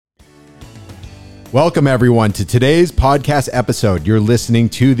Welcome, everyone, to today's podcast episode. You're listening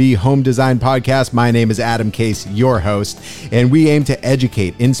to the Home Design Podcast. My name is Adam Case, your host, and we aim to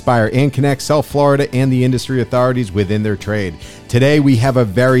educate, inspire, and connect South Florida and the industry authorities within their trade. Today, we have a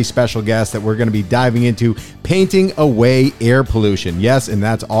very special guest that we're going to be diving into painting away air pollution. Yes, and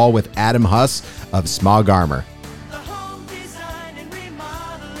that's all with Adam Huss of Smog Armor. The Home Design and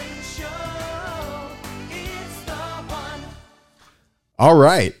Remodeling Show. It's the one. All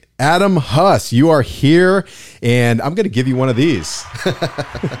right. Adam Huss, you are here, and I'm going to give you one of these.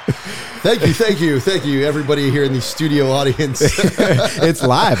 Thank you, everybody here in the studio audience. It's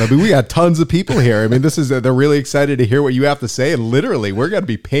live. I mean, we got tons of people here. I mean, they're really excited to hear what you have to say, and literally, we're going to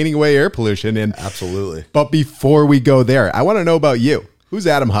be painting away air pollution. And Absolutely. But before we go there, I want to know about you. Who's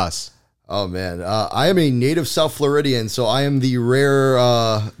Adam Huss? Oh man, I am a native South Floridian, so I am the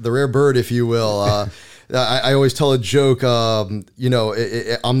rare bird, if you will. I always tell a joke, I'm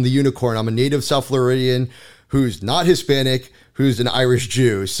the unicorn. I'm a native South Floridian who's not Hispanic, who's an Irish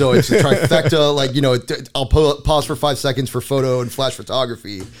Jew. So it's a trifecta, I'll pause for 5 seconds for photo and flash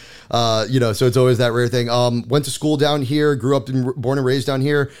photography. So it's always that rare thing. Went to school down here, grew up born and raised down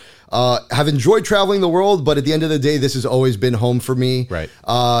here. Have enjoyed traveling the world, but at the end of the day, this has always been home for me. Right.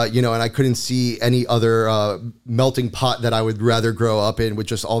 And I couldn't see any other melting pot that I would rather grow up in, with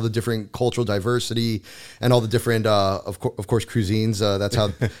just all the different cultural diversity and all the different, of course, cuisines.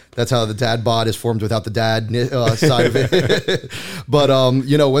 That's how the dad bod is formed without the dad side of it. But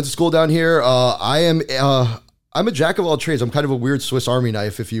went to school down here. I'm a jack of all trades. I'm kind of a weird Swiss Army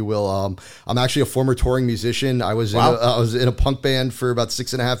knife, if you will. I'm actually a former touring musician. I was in a punk band for about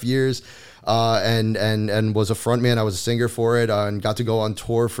 6.5 years, and was a frontman. I was a singer for it, and got to go on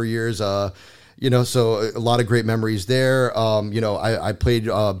tour for years. So a lot of great memories there. I played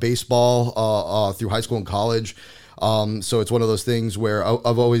baseball through high school and college. So it's one of those things where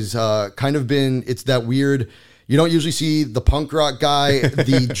I've always kind of been. It's that weird. You don't usually see the punk rock guy,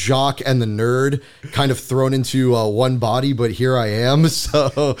 the jock, and the nerd kind of thrown into one body, but here I am.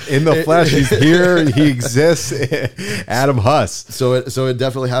 So In the flesh, he's here. He exists. Adam Huss. So it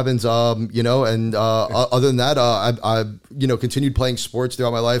definitely happens. Other than that, I continued playing sports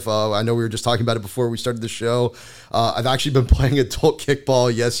throughout my life. I know we were just talking about it before we started the show. I've actually been playing adult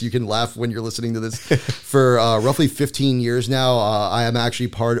kickball. Yes, you can laugh when you're listening to this. For roughly 15 years now. I am actually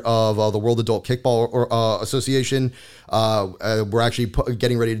part of the World Adult Kickball Association. We're actually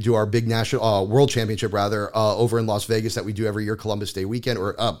getting ready to do our big national world championship over in Las Vegas that we do every year, Columbus Day weekend,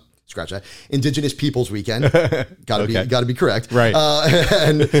 or scratch that, Indigenous Peoples Weekend. Gotta be correct, right?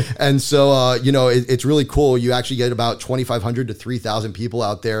 So it's really cool. You actually get about 2,500 to 3,000 people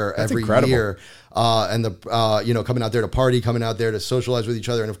out there every year, coming out there to party, coming out there to socialize with each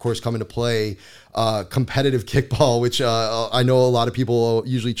other, and of course coming to play competitive kickball, which I know a lot of people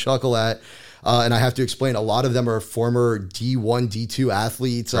usually chuckle at. And I have to explain, a lot of them are former D1, D2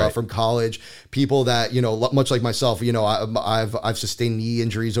 athletes from college, people that, much like myself, I've sustained knee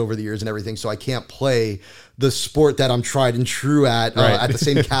injuries over the years and everything. So I can't play the sport that I'm tried and true at the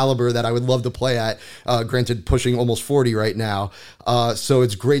same caliber that I would love to play at, granted pushing almost 40 right now. So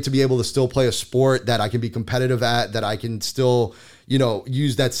it's great to be able to still play a sport that I can be competitive at, that I can still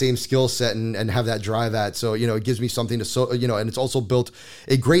use that same skill set and have that drive at. So, it gives me something to, and it's also built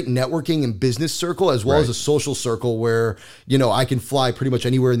a great networking and business circle, as well as a social circle where, I can fly pretty much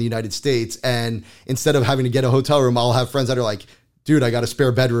anywhere in the United States. And instead of having to get a hotel room, I'll have friends that are like, dude, I got a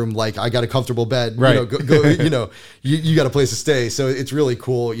spare bedroom. Like, I got a comfortable bed, you got a place to stay. So it's really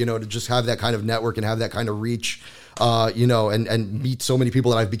cool, to just have that kind of network and have that kind of reach, and meet so many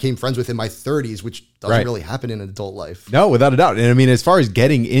people that I've became friends with in my 30s, which doesn't really happen in adult life. No, without a doubt. And I mean, as far as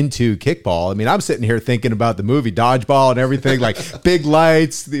getting into kickball, I mean, I'm sitting here thinking about the movie Dodgeball and everything, like big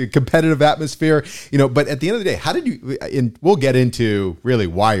lights, the competitive atmosphere, but at the end of the day, how did you, and we'll get into really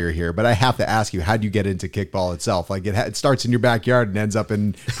why you're here, but I have to ask you, how do you get into kickball itself? Like it starts in your backyard and ends up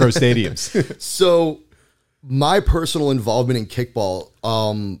in pro stadiums. So my personal involvement in kickball,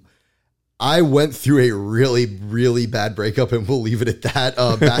 I went through a really, really bad breakup, and we'll leave it at that,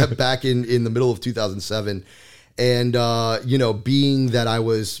 back in the middle of 2007. And, being that I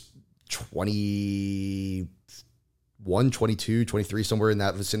was 21, 22, 23, somewhere in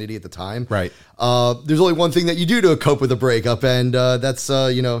that vicinity at the time. Right. There's only one thing that you do to cope with a breakup, and that's,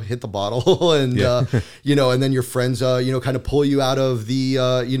 hit the bottle and, and then your friends, kind of pull you out of the,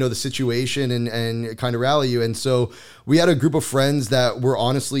 the situation and kind of rally you. And so we had a group of friends that were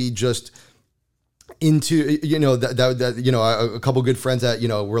honestly just into, a couple good friends that,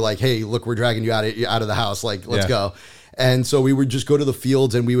 were like, hey, look, we're dragging you out of the house. Like, let's go. And so we would just go to the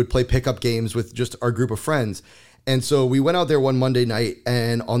fields and we would play pickup games with just our group of friends. And so we went out there one Monday night,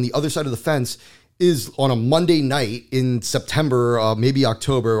 and on the other side of the fence is on a Monday night in September, maybe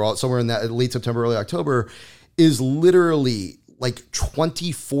October, or somewhere in that late September, early October, is literally like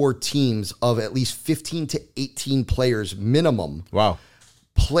 24 teams of at least 15 to 18 players minimum. Wow.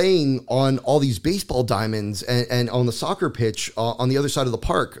 Playing on all these baseball diamonds and on the soccer pitch on the other side of the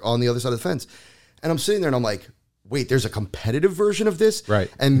park, on the other side of the fence. And I'm sitting there and I'm like, wait, there's a competitive version of this?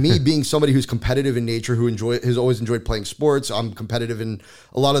 Right. And me being somebody who's competitive in nature, has always enjoyed playing sports. I'm competitive in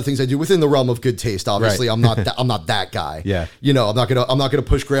a lot of the things I do within the realm of good taste. Obviously, Right. I'm not that guy. Yeah. You know, I'm not gonna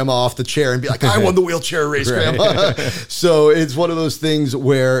push grandma off the chair and be like, I won the wheelchair race, Right. grandma. So it's one of those things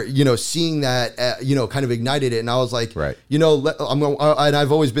where, you know, seeing that, kind of ignited it. And I was like, Right. you know, and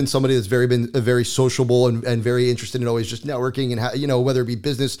I've always been somebody that's been very sociable and very interested in always just networking and, you know, whether it be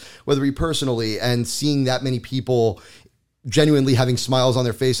business, whether it be personally, and seeing that many people genuinely having smiles on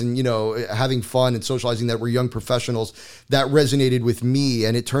their face and, you know, having fun and socializing that were young professionals, that resonated with me.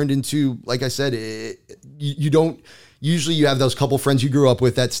 And it turned into, like I said, you don't, usually you have those couple friends you grew up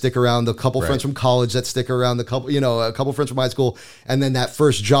with that stick around, the couple Right. friends from college that stick around, the couple, you know, a couple friends from high school. And then that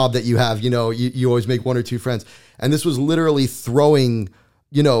first job that you have, you know, you always make one or two friends. And this was literally throwing,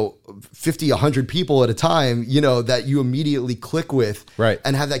 you know, 50, 100 people at a time, you know, that you immediately click with, Right.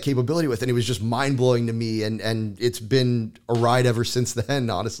 and have that capability with. And it was just mind blowing to me. And it's been a ride ever since then,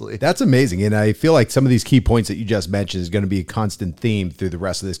 honestly. That's amazing. And I feel like some of these key points that you just mentioned is going to be a constant theme through the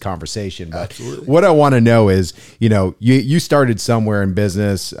rest of this conversation. But Absolutely. what I want to know is, you know, you started somewhere in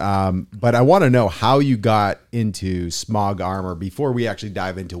business, but I want to know how you got into Smog Armor before we actually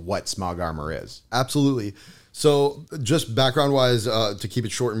dive into what Smog Armor is. Absolutely. So just background wise, to keep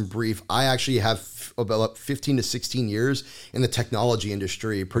it short and brief, I actually have about 15 to 16 years in the technology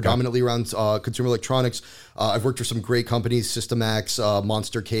industry, predominantly around consumer electronics. I've worked for some great companies, Systemax,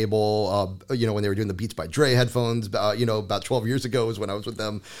 Monster Cable, you know, when they were doing the Beats by Dre headphones, you know, about 12 years ago is when I was with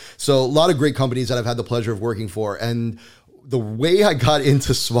them. So a lot of great companies that I've had the pleasure of working for. And the way I got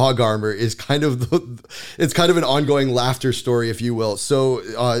into Smog Armor is it's kind of an ongoing laughter story, if you will. So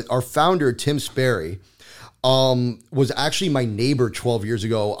our founder, Tim Sperry, was actually my neighbor 12 years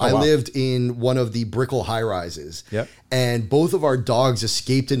ago. I wow. lived in one of the Brickell high rises. Yep. And both of our dogs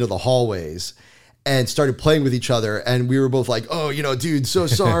escaped into the hallways and started playing with each other. And we were both like, oh, you know, dude, so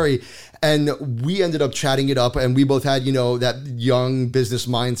sorry. And we ended up chatting it up, and we both had, you know, that young business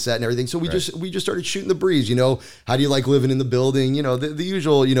mindset and everything. So we just started shooting the breeze, you know, how do you like living in the building? You know, the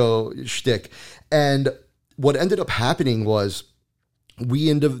usual, you know, shtick. And what ended up happening was,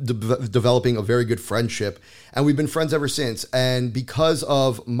 we ended up developing a very good friendship, and we've been friends ever since. And because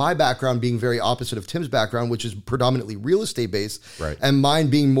of my background being very opposite of Tim's background, which is predominantly real estate based, Right. and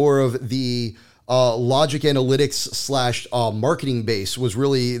mine being more of the logic analytics / marketing base, was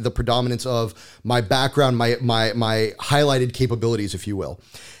really the predominance of my background, my highlighted capabilities, if you will.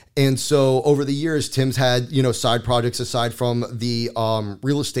 And so over the years, Tim's had, you know, side projects aside from the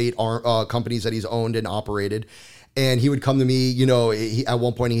real estate companies that he's owned and operated. And he would come to me, you know, at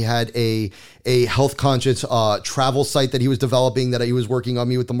one point he had a health conscious travel site that he was developing, that he was working on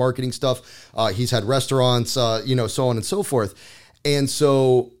me with the marketing stuff. He's had restaurants, you know, so on and so forth. And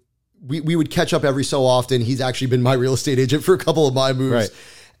so we would catch up every so often. He's actually been my real estate agent for a couple of my moves. Right.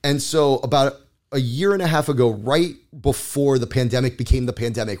 And so about a year and a half ago, right before the pandemic became the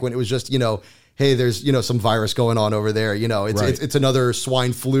pandemic, when it was just, you know, hey, there's, you know, some virus going on over there. You know, it's Right. it's another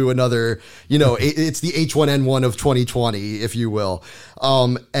swine flu, another, you know, it's the H1N1 of 2020, if you will.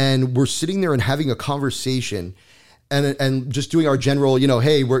 And we're sitting there and having a conversation and just doing our general, you know,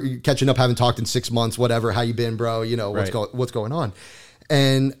 hey, we're catching up, haven't talked in 6 months, whatever. How you been, bro? You know, Right. what's going on?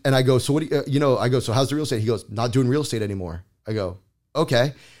 And I go, so what do you, you know, I go, so how's the real estate? He goes, not doing real estate anymore. I go,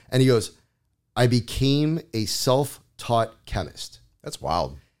 okay. And he goes, I became a self-taught chemist. That's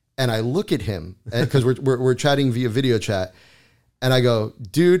wild. And I look at him because we're chatting via video chat, and I go,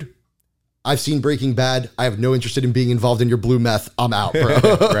 dude, I've seen Breaking Bad. I have no interest in being involved in your blue meth. I'm out, bro.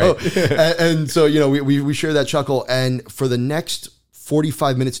 Right. and so, you know, we share that chuckle. And for the next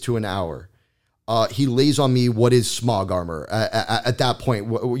 45 minutes to an hour, he lays on me what is Smog Armor at that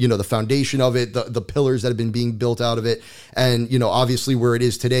point, you know, the foundation of it, the pillars that have been being built out of it. And, you know, obviously where it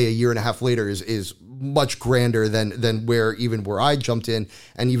is today, a year and a half later, is much grander than where I jumped in,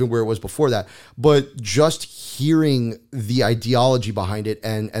 and even where it was before that. But just hearing the ideology behind it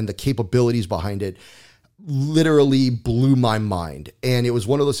and the capabilities behind it literally blew my mind. And it was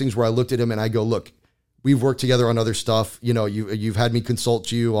one of those things where I looked at him and I go, look, we've worked together on other stuff. You know, you've had me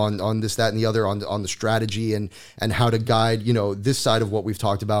consult you on this, that, and the other, on the strategy and how to guide, you know, this side of what we've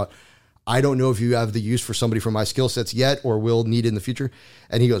talked about. I don't know if you have the use for somebody from my skill sets yet, or will need in the future.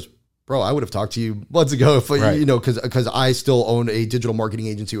 And he goes, bro, I would have talked to you months ago if Right. you know, because I still own a digital marketing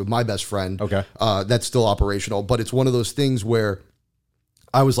agency with my best friend. Okay. That's still operational, but it's one of those things where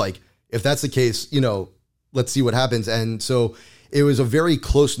I was like, if that's the case, you know, let's see what happens. And so it was a very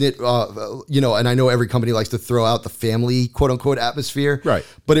close knit, you know, and I know every company likes to throw out the family, quote unquote, atmosphere, Right.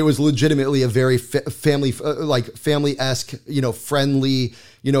 But it was legitimately a very family, like family-esque, you know, friendly.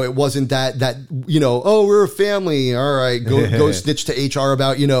 You know, it wasn't that you know, oh, we're a family. All right, go snitch to HR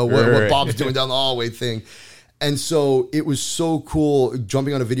about, you know, what Bob's doing down the hallway thing. And so it was so cool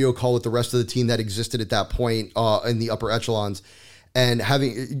jumping on a video call with the rest of the team that existed at that point in the upper echelons. And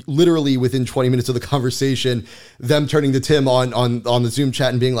having literally within 20 minutes of the conversation, them turning to Tim on the Zoom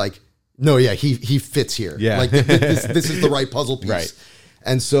chat and being like, no, yeah, he fits here. Yeah. Like this is the right puzzle piece. Right.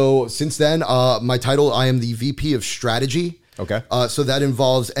 And so since then, my title, I am the VP of strategy. Okay. So that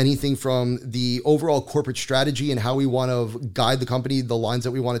involves anything from the overall corporate strategy and how we want to guide the company, the lines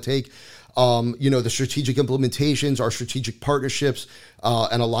that we want to take, you know, the strategic implementations, our strategic partnerships,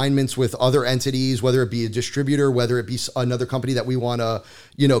 and alignments with other entities, whether it be a distributor, whether it be another company that we want to,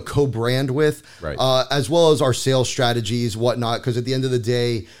 you know, co-brand with, Right. As well as our sales strategies, whatnot. Because at the end of the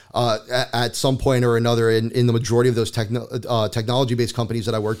day, at some point or another, in the majority of those technology-based companies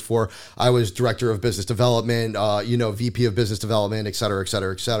that I worked for, I was director of business development, you know, VP of business development, et cetera, et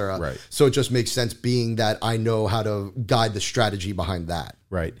cetera, et cetera. Right. So it just makes sense being that I know how to guide the strategy behind that.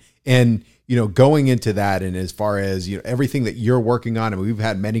 Right. And, you know, going into that, and as far as, you know, everything that you're working on, and we've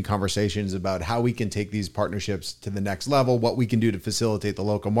had many conversations about how we can take these partnerships to the next level, what we can do to facilitate the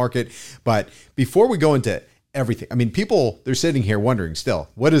local market. But before we go into everything, I mean, people, they're sitting here wondering still,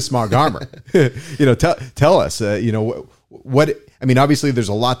 what is Smog Armor? You know, tell us, you know, what, I mean, obviously there's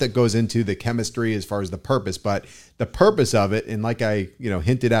a lot that goes into the chemistry as far as the purpose, but the purpose of it, and like I, you know,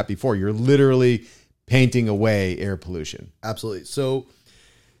 hinted at before, you're literally painting away air pollution. Absolutely. So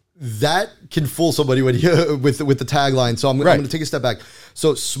that can fool somebody with the tagline. So I'm going to take a step back.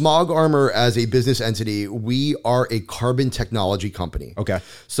 So Smog Armor as a business entity, we are a carbon technology company. Okay.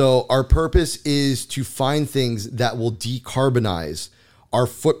 So our purpose is to find things that will decarbonize our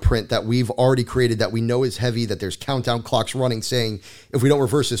footprint that we've already created, that we know is heavy, that there's countdown clocks running saying, if we don't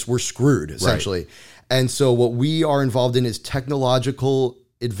reverse this, we're screwed, essentially. Right. And so what we are involved in is technological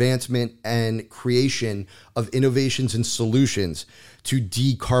advancement and creation of innovations and solutions to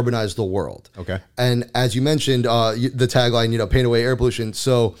decarbonize the world. Okay. And as you mentioned, the tagline, you know, paint away air pollution.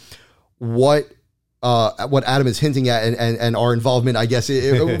 So what Adam is hinting at and our involvement, I guess,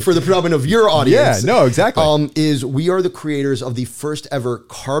 for the predominant of your audience. Yeah, no, exactly. Is we are the creators of the first ever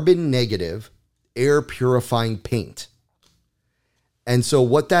carbon negative air purifying paint. And so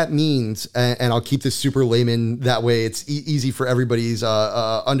what that means, and I'll keep this super layman, that way it's easy for everybody's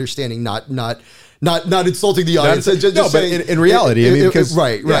understanding, not insulting the audience. But in reality, I mean, because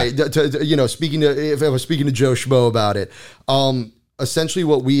right. You know, if I was speaking to Joe Schmo about it, essentially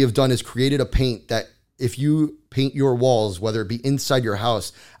what we have done is created a paint that if you paint your walls, whether it be inside your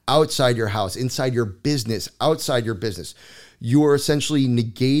house, outside your house, inside your business, outside your business, you are essentially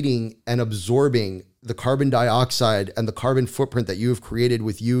negating and absorbing the carbon dioxide and the carbon footprint that you have created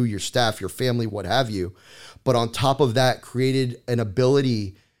with you, your staff, your family, what have you. But on top of that, created an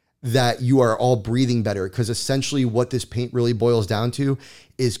ability that you are all breathing better, because essentially what this paint really boils down to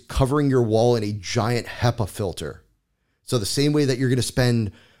is covering your wall in a giant HEPA filter. So the same way that you're going to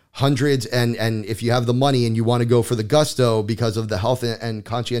spend hundreds and if you have the money and you want to go for the gusto because of the health and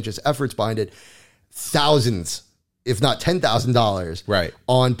conscientious efforts behind it, thousands, if not $10,000 right,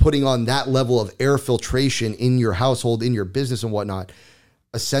 on putting on that level of air filtration in your household, in your business and whatnot,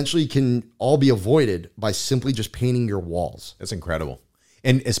 essentially can all be avoided by simply just painting your walls. That's incredible.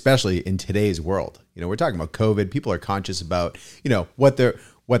 And especially in today's world, you know, we're talking about COVID. People are conscious about, you know, what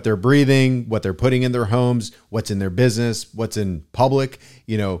they're breathing, what they're putting in their homes, what's in their business, what's in public,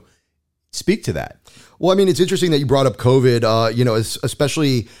 you know, speak to that. Well, I mean, it's interesting that you brought up COVID, you know,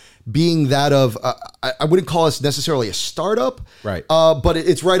 especially being that of, I wouldn't call us necessarily a startup, right? But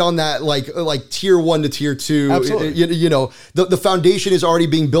it's right on that, like tier 1 to tier 2. Absolutely. You know, the foundation is already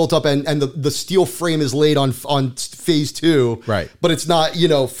being built up, and the steel frame is laid on phase 2, right? But it's not, you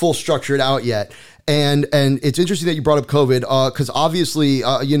know, full structured out yet. And it's interesting that you brought up COVID, because obviously,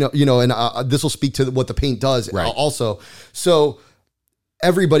 you know, and this will speak to what the paint does, right, also. So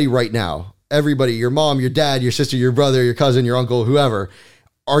everybody right now, your mom, your dad, your sister, your brother, your cousin, your uncle, whoever,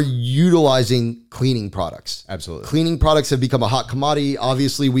 are utilizing cleaning products. Absolutely. Cleaning products have become a hot commodity.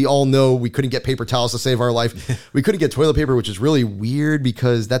 Obviously, we all know we couldn't get paper towels to save our life. We couldn't get toilet paper, which is really weird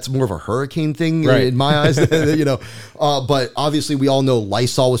because that's more of a hurricane thing in my eyes, but obviously we all know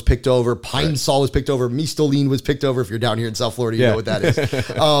Lysol was picked over, Pine Sol was picked over, Mistoline was picked over. If you're down here in South Florida, you know what that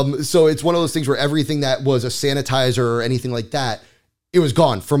is. So it's one of those things where everything that was a sanitizer or anything like that, it was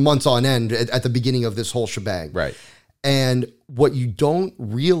gone for months on end at the beginning of this whole shebang. Right. And what you don't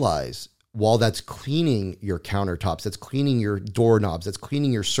realize while that's cleaning your countertops, that's cleaning your doorknobs, that's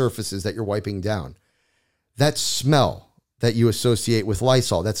cleaning your surfaces that you're wiping down, that smell that you associate with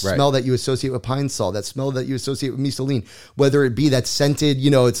Lysol, that smell that you associate with Pine Sol, that smell that you associate with Mistoline, whether it be that scented,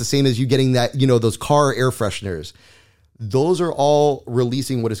 it's the same as you getting that, those car air fresheners. Those are all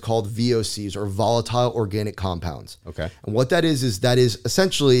releasing what is called VOCs, or volatile organic compounds. Okay. And what that is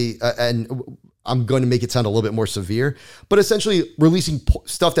essentially, and I'm going to make it sound a little bit more severe, but essentially releasing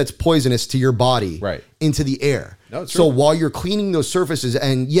stuff that's poisonous to your body into the air. No, it's so true. while you're cleaning those surfaces,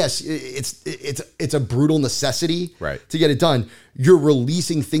 and yes, it's a brutal necessity to get it done, you're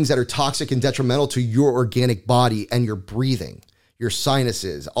releasing things that are toxic and detrimental to your organic body and your breathing, your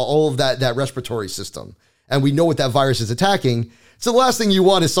sinuses, all of that respiratory system. And we know what that virus is attacking. So the last thing you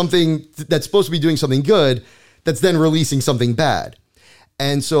want is something that's supposed to be doing something good that's then releasing something bad.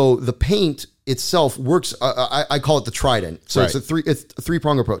 And so the paint itself works, I call it the trident. So it's a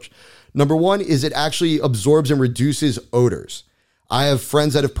three-prong approach. Number one is it actually absorbs and reduces odors. I have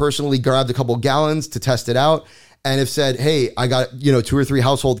friends that have personally grabbed a couple gallons to test it out and have said, hey, I got, 2 or 3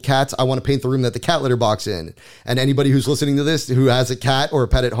 household cats. I want to paint the room that the cat litter box in. And anybody who's listening to this who has a cat or a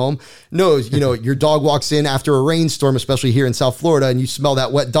pet at home knows, your dog walks in after a rainstorm, especially here in South Florida, and you smell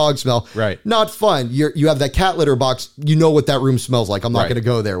that wet dog smell. Right. Not fun. You have that cat litter box. You know what that room smells like. I'm not going to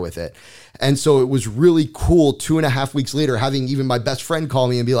go there with it. And so it was really cool 2.5 weeks later, having even my best friend call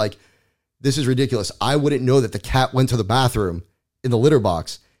me and be like, this is ridiculous. I wouldn't know that the cat went to the bathroom in the litter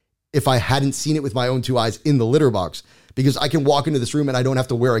box if I hadn't seen it with my own 2 eyes in the litter box, because I can walk into this room and I don't have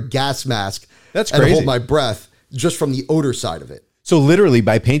to wear a gas mask and hold my breath just from the odor side of it. So literally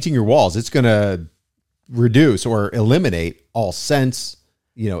by painting your walls, it's going to reduce or eliminate all scents,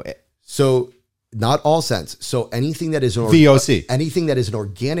 So not all scents. So anything that is VOC, anything that is an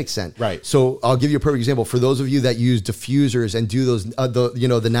organic scent. Right. So I'll give you a perfect example. For those of you that use diffusers and do those,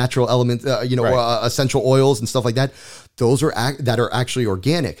 the natural element, essential oils and stuff like that, those are that are actually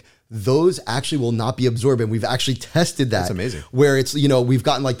organic. Those actually will not be absorbed. And we've actually tested that. That's amazing. Where it's, we've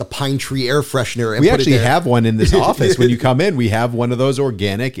gotten like the pine tree air freshener. And we actually have one in this office. When you come in, we have one of those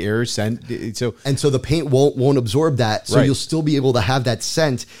organic air scent. So the paint won't absorb that. So you'll still be able to have that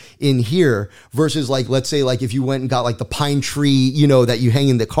scent in here versus like, let's say like if you went and got like the pine tree, that you hang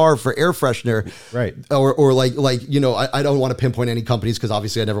in the car for air freshener. Right. Or like, I don't want to pinpoint any companies because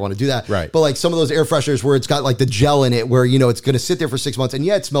obviously I never want to do that. Right. But like some of those air fresheners where it's got like the gel in it where, it's going to sit there for 6 months and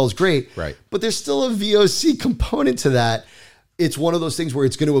it smells great. Right. But there's still a VOC component to that. It's one of those things where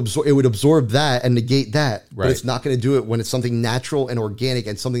it's going to absorb, it would absorb that and negate that, but it's not going to do it when it's something natural and organic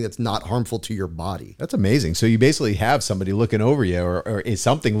and something that's not harmful to your body. That's amazing. So you basically have somebody looking over you or is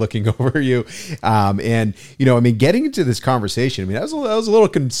something looking over you. Getting into this conversation, I was a little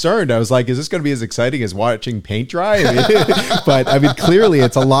concerned. I was like, is this going to be as exciting as watching paint dry? But clearly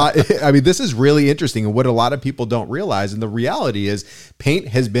it's a lot. This is really interesting and what a lot of people don't realize. And the reality is paint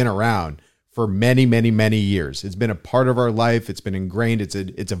has been around for many, many, many years. It's been a part of our life. It's been ingrained.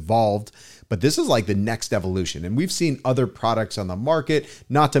 It's evolved. But this is like the next evolution. And we've seen other products on the market,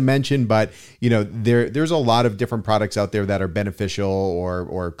 not to mention, but there's a lot of different products out there that are beneficial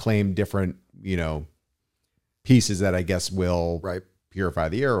or claim different, pieces that I guess will purify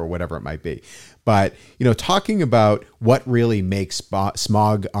the air or whatever it might be. But, talking about what really makes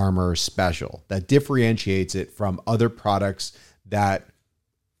Smog Armor special, that differentiates it from other products that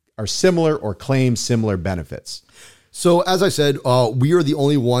are similar or claim similar benefits. So as I said, we are the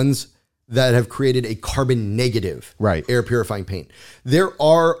only ones that have created a carbon negative air purifying paint. There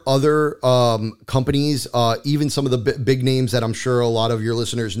are other companies, even some of the big names that I'm sure a lot of your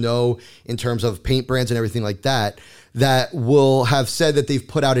listeners know in terms of paint brands and everything like that, that will have said that they've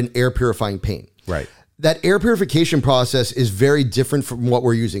put out an air purifying paint. Right. That air purification process is very different from what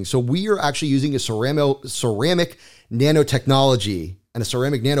we're using. So we are actually using a ceramic nanotechnology and a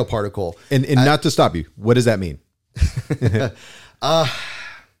ceramic nanoparticle. And not to stop you, what does that mean?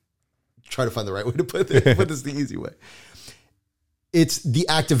 Try to find the right way to put this the easy way. It's the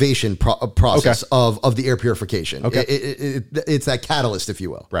activation process of the air purification. Okay. It's that catalyst, if you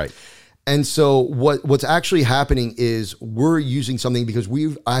will. Right. And so what's actually happening is we're using something because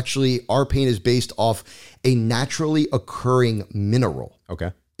our paint is based off a naturally occurring mineral.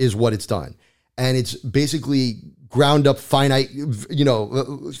 Okay. is what it's done. And it's basically ground up finite,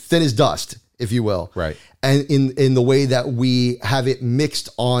 thin as dust, if you will. Right. And in the way that we have it mixed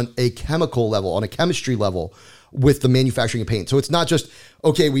on a chemical level, on a chemistry level with the manufacturing of paint. So it's not just,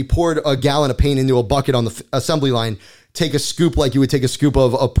 okay, we poured a gallon of paint into a bucket on the assembly line, take a scoop like you would take a scoop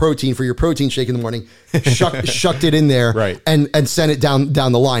of protein for your protein shake in the morning, shucked it in there, right, and sent it down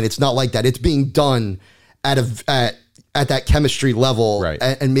the line. It's not like that. It's being done at that chemistry level, right,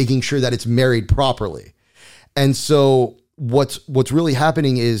 and making sure that it's married properly. And so what's really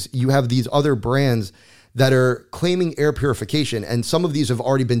happening is you have these other brands that are claiming air purification, and some of these have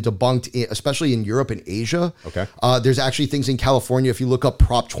already been debunked, especially in Europe and Asia. Okay. There's actually things in California, if you look up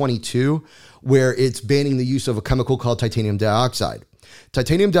Prop 22, where it's banning the use of a chemical called titanium dioxide.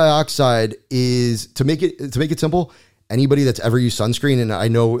 Titanium dioxide is, to make it simple, anybody that's ever used sunscreen, and I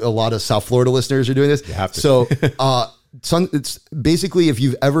know a lot of South Florida listeners are doing this. You have to. So, it's basically, if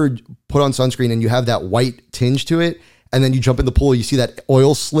you've ever put on sunscreen and you have that white tinge to it, and then you jump in the pool, you see that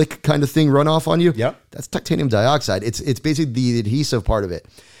oil slick kind of thing run off on you. Yep. That's titanium dioxide. It's basically the adhesive part of it.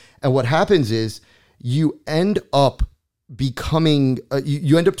 And what happens is you end up becoming,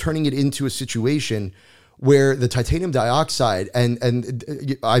 you end up turning it into a situation where the titanium dioxide, and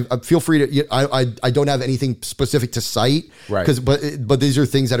I feel free to, I don't have anything specific to cite, right? But these are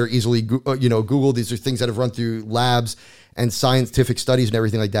things that are easily Googled. These are things that have run through labs and scientific studies and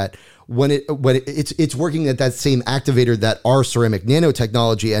everything like that. When it's working at that same activator that our ceramic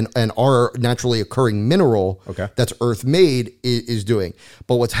nanotechnology and our naturally occurring mineral, okay, that's earth made is doing.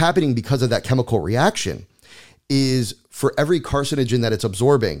 But what's happening because of that chemical reaction is, for every carcinogen that it's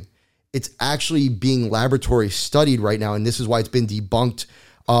absorbing, it's actually being laboratory studied right now. And this is why it's been debunked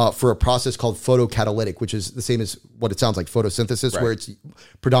for a process called photocatalytic, which is the same as what it sounds like, photosynthesis, right, where it's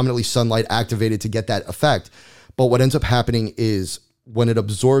predominantly sunlight activated to get that effect. But what ends up happening is when it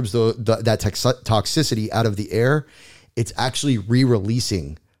absorbs that toxicity out of the air, it's actually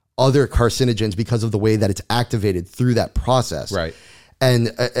re-releasing other carcinogens because of the way that it's activated through that process. Right.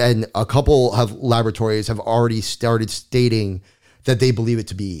 And a couple of laboratories have already started stating that they believe it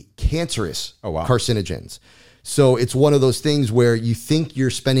to be cancerous carcinogens. So it's one of those things where you think you're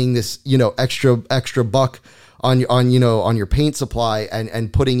spending this, extra buck on your paint supply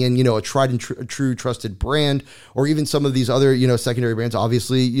and putting in, a tried and true trusted brand, or even some of these other, secondary brands.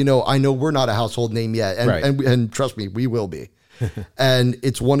 Obviously, I know we're not a household name yet, and trust me, we will be. And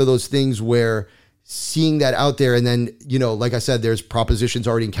it's one of those things where seeing that out there, and then, like I said, there's propositions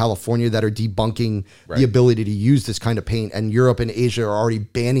already in California that are debunking the ability to use this kind of paint, and Europe and Asia are already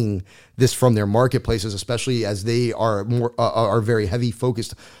banning this from their marketplaces, especially as they are are very heavy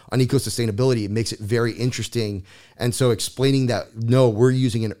focused on eco-sustainability. It makes it very interesting. And so explaining that, no, we're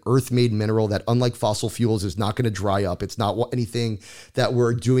using an earth-made mineral that, unlike fossil fuels, is not going to dry up. It's not anything that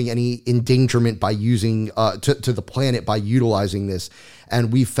we're doing any endangerment by using to the planet by utilizing this.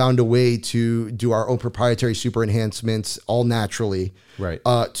 And we've found a way to do our own proprietary super enhancements all naturally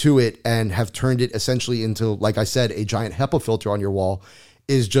to it, and have turned it essentially into, like I said, a giant HEPA filter on your wall,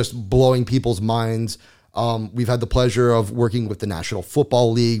 is just blowing people's minds. We've had the pleasure of working with the National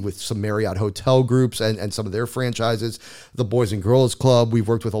Football League, with some Marriott hotel groups and some of their franchises, the Boys and Girls Club. We've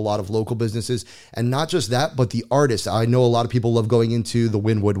worked with a lot of local businesses, and not just that, but the artists. I know a lot of people love going into the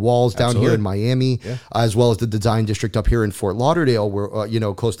Wynwood Walls down here in Miami, as well as the Design District up here in Fort Lauderdale,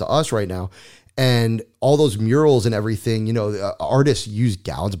 where, close to us right now. And all those murals and everything, artists use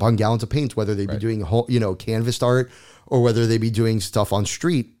gallons upon gallons of paint, whether they be doing, canvas art, or whether they be doing stuff on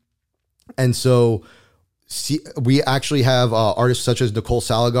street. And so we actually have artists such as Nicole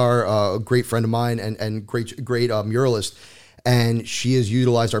Saligar, a great friend of mine and great muralist. And she has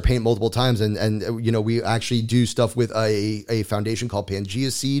utilized our paint multiple times. And we actually do stuff with a foundation called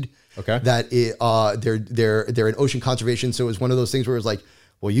Pangea Seed. Okay. They're in ocean conservation. So it was one of those things where it was like,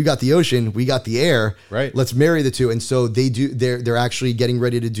 well, you got the ocean, we got the air. Right. Let's marry the two. And so they're actually getting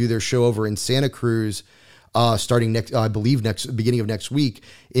ready to do their show over in Santa Cruz, starting beginning of next week,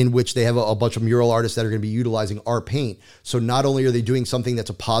 in which they have a bunch of mural artists that are going to be utilizing our paint. So not only are they doing something that's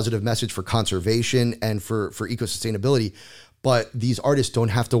a positive message for conservation and for eco-sustainability, but these artists don't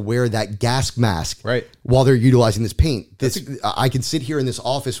have to wear that gas mask while they're utilizing this paint. I can sit here in this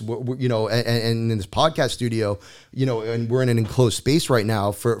office, and in this podcast studio, and we're in an enclosed space right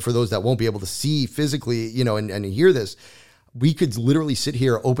now for those that won't be able to see physically, and hear this. We could literally sit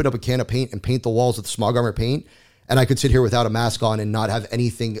here, open up a can of paint, and paint the walls with Smog Armor paint, and I could sit here without a mask on and not have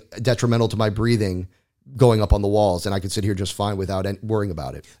anything detrimental to my breathing going up on the walls, and I could sit here just fine without worrying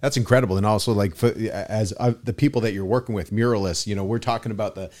about it. That's incredible. And also, like, as the people that you're working with, muralists, you know, we're talking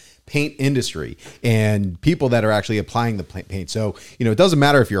about the paint industry and people that are actually applying the paint. So, you know, it doesn't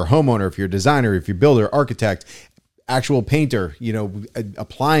matter if you're a homeowner, if you're a designer, if you're a builder, architect, actual painter, you know,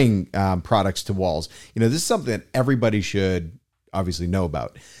 applying products to walls. You know, this is something that everybody should obviously know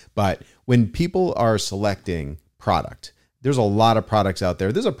about. But when people are selecting product, there's a lot of products out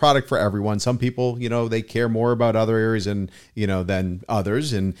there. There's a product for everyone. Some people, you know, they care more about other areas and, you know, than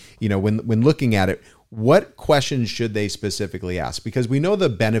others. And, you know, when looking at it, what questions should they specifically ask? Because we know the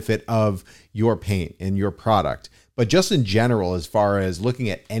benefit of your paint and your product, but just in general, as far as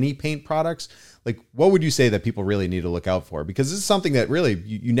looking at any paint products, like, what would you say that people really need to look out for? Because this is something that really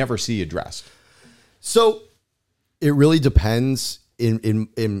you never see addressed. So it really depends in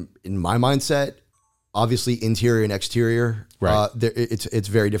my mindset. Obviously, interior and exterior, right? It's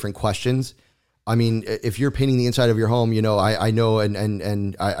very different questions. I mean, if you're painting the inside of your home, you know, I know,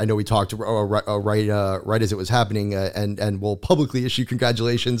 and I know we talked right as it was happening, and we'll publicly issue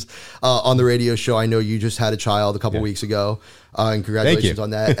congratulations on the radio show. I know you just had a child a couple weeks ago, and congratulations on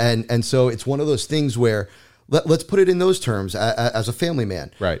that. And so it's one of those things where let's put it in those terms. As a family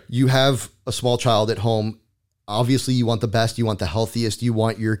man, right? You have a small child at home. Obviously, you want the best. You want the healthiest. You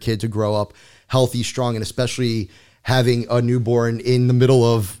want your kid to grow up healthy, strong, and especially having a newborn in the middle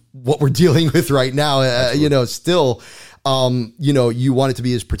of what we're dealing with right now, you know, still, you know, you want it to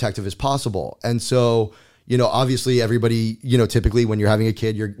be as protective as possible. And so, you know, obviously everybody, you know, typically when you're having a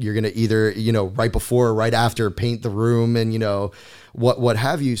kid, you're going to either, you know, right before or right after paint the room and, you know, what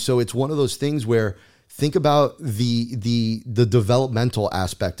have you. So it's one of those things where think about the developmental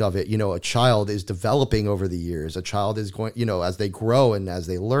aspect of it. You know, a child is developing over the years. A child is going, you know, as they grow and as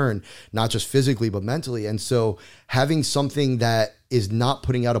they learn, not just physically, but mentally. And so having something that is not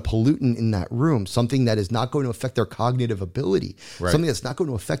putting out a pollutant in that room, something that is not going to affect their cognitive ability, something that's not going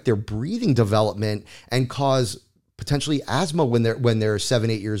to affect their breathing development and cause potentially asthma when they're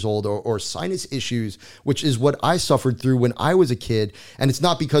 7-8 years old, or sinus issues, which is what I suffered through when I was a kid. And it's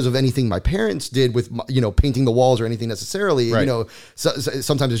not because of anything my parents did with, you know, painting the walls or anything necessarily, you know,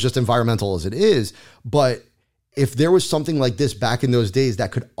 sometimes it's just environmental as it is. But if there was something like this back in those days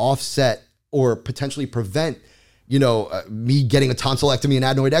that could offset or potentially prevent, you know, me getting a tonsillectomy and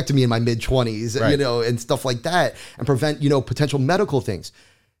adenoidectomy in my mid-20s, you know, and stuff like that, and prevent, you know, potential medical things,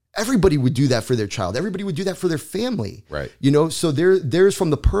 everybody would do that for their child. Everybody would do that for their family. Right. You know, so there's from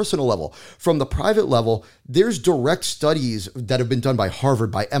the personal level. From the private level, there's direct studies that have been done by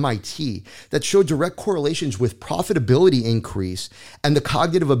Harvard, by MIT, that show direct correlations with profitability increase and the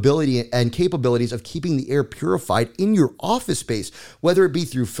cognitive ability and capabilities of keeping the air purified in your office space, whether it be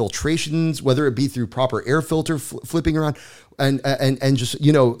through filtrations, whether it be through proper air filter flipping around, and just,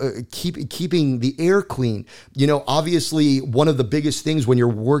 you know, keeping the air clean. You know, obviously one of the biggest things when you're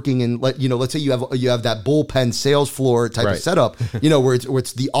working in, you know, let's say you have that bullpen sales floor type of setup, you know, where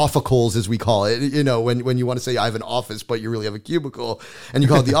it's the officles, as we call it, you know, when you want to say I have an office, but you really have a cubicle and you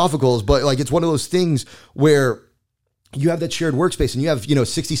call it the officles. But like, it's one of those things where you have that shared workspace and you have, you know,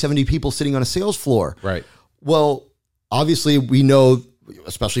 60, 70 people sitting on a sales floor. Right. Well, obviously we know,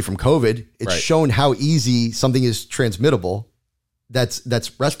 especially from COVID, it's shown how easy something is transmittable. That's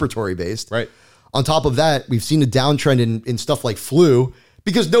respiratory based. Right. On top of that, we've seen a downtrend in stuff like flu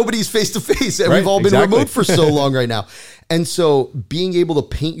because nobody's face to face and we've all been remote for so long right now. And so being able to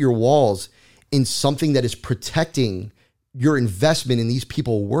paint your walls in something that is protecting your investment in these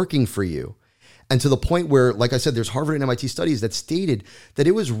people working for you. And to the point where, like I said, there's Harvard and MIT studies that stated that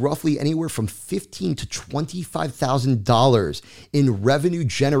it was roughly anywhere from $15,000 to $25,000 in revenue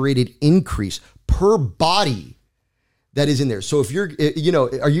generated increase per body that is in there. So if you're, you know,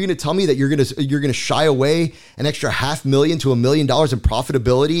 are you going to tell me that you're going to shy away an extra $500,000 to $1 million in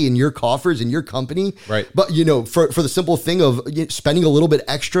profitability in your coffers in your company? Right. But you know, for the simple thing of spending a little bit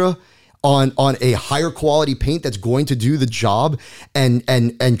extra on a higher quality paint that's going to do the job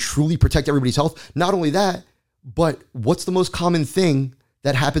and truly protect everybody's health. Not only that, but what's the most common thing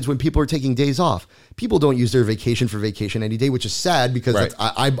that happens when people are taking days off? People don't use their vacation for vacation any day, which is sad because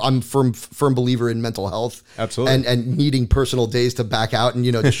I'm firm believer in mental health. Absolutely. And needing personal days to back out and,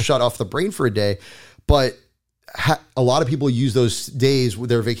 you know, just shut off the brain for a day. But a lot of people use those days,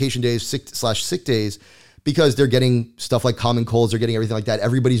 their vacation days, sick days, because they're getting stuff like common colds, they're getting everything like that.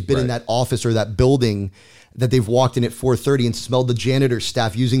 Everybody's been in that office or that building that they've walked in at 4:30 and smelled the janitor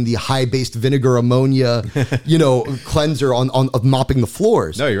staff using the high-based vinegar ammonia, you know, cleanser on mopping the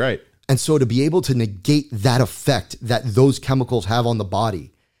floors. No, you're right. And so to be able to negate that effect that those chemicals have on the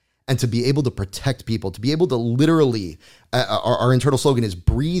body, and to be able to protect people, to be able to literally, our internal slogan is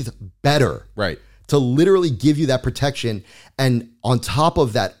breathe better. Right. to literally give you that protection. And on top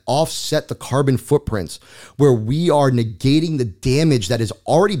of that, offset the carbon footprints where we are negating the damage that has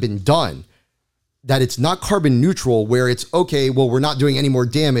already been done. That it's not carbon neutral where it's okay, well, we're not doing any more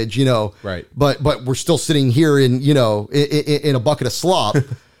damage, Right. But we're still sitting here in a bucket of slop.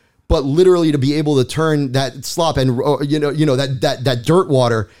 But literally to be able to turn that slop and that dirt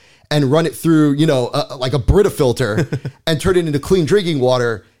water and run it through like a Brita filter and turn it into clean drinking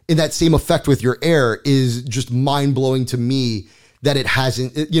water in that same effect with your air is just mind blowing to me. That it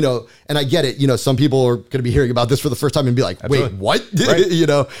hasn't, and I get it, some people are going to be hearing about this for the first time and be like, wait, what?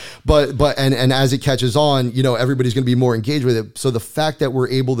 Right. But as it catches on, everybody's going to be more engaged with it. So the fact that we're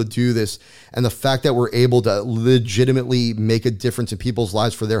able to do this and the fact that we're able to legitimately make a difference in people's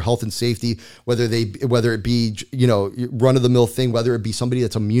lives for their health and safety, whether it be, run of the mill thing, whether it be somebody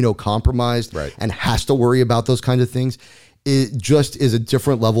that's immunocompromised right. and has to worry about those kinds of things, it just is a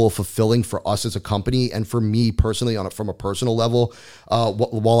different level of fulfilling for us as a company. And for me personally, from a personal level,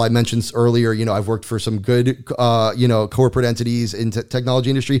 while I mentioned earlier, I've worked for some good, corporate entities in technology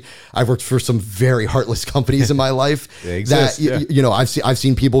industry. I've worked for some very heartless companies in my life. They exist, I've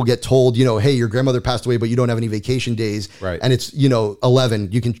seen people get told, hey, your grandmother passed away, but you don't have any vacation days. Right. And it's,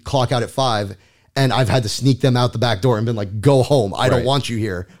 11, you can clock out at 5. And I've had to sneak them out the back door and been like, go home. I don't want you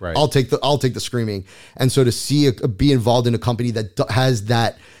here. Right. I'll take the screaming. And so to be involved in a company that has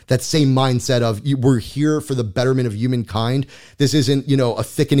that same mindset of we're here for the betterment of humankind. This isn't, a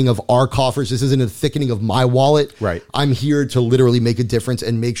thickening of our coffers. This isn't a thickening of my wallet. Right. I'm here to literally make a difference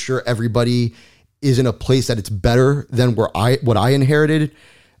and make sure everybody is in a place that it's better than what I inherited.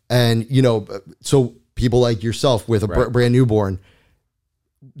 And, so people like yourself with a brand newborn,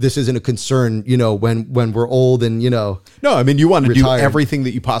 this isn't a concern, when we're old and, No, I mean, you want to retired. do everything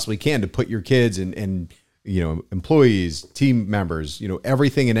that you possibly can to put your kids and employees, team members,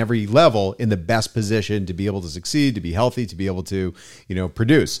 everything in every level in the best position to be able to succeed, to be healthy, to be able to,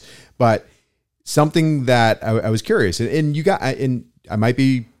 produce. But something that I was curious, and I might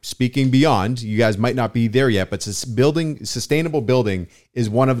be speaking beyond, you guys might not be there yet, but sustainable building is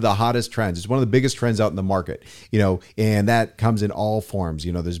one of the hottest trends. It's one of the biggest trends out in the market, and that comes in all forms.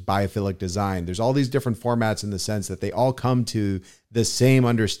 There's biophilic design. There's all these different formats in the sense that they all come to the same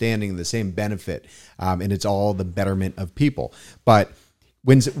understanding, the same benefit. And it's all the betterment of people. But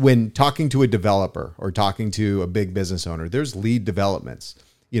when talking to a developer or talking to a big business owner, there's lead developments,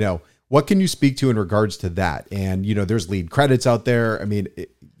 what can you speak to in regards to that? And, there's lead credits out there. I mean,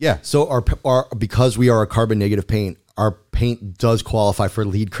 yeah. So our because we are a carbon negative paint, our paint does qualify for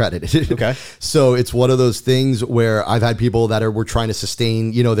lead credit. Okay. So it's one of those things where I've had people that were trying to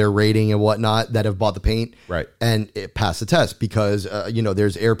sustain, their rating and whatnot that have bought the paint. Right. And it passed the test because,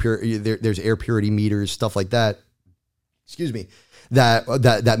 there's air purity meters, stuff like that. Excuse me.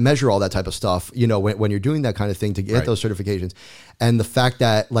 That measure all that type of stuff, when you're doing that kind of thing to get those certifications. And the fact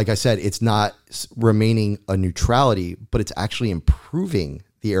that, like I said, it's not remaining a neutrality, but it's actually improving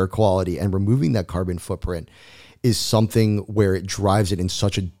the air quality and removing that carbon footprint is something where it drives it in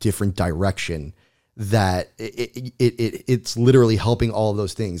such a different direction that it's literally helping all of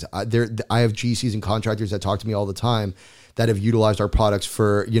those things. I have GCs and contractors that talk to me all the time that have utilized our products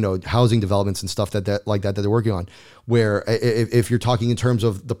for, housing developments and stuff that they're working on. Where if you're talking in terms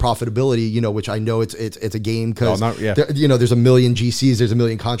of the profitability, which I know it's a game because there's a million GCs, there's a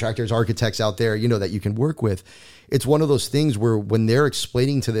million contractors, architects out there, that you can work with. It's one of those things where when they're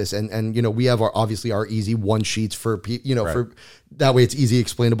explaining to this and we have our easy one sheets for, for that way it's easy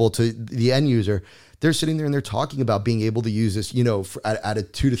explainable to the end user. They're sitting there and they're talking about being able to use this, at a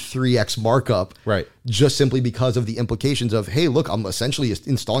 2 to 3x markup, right? Just simply because of the implications of, hey, look, I'm essentially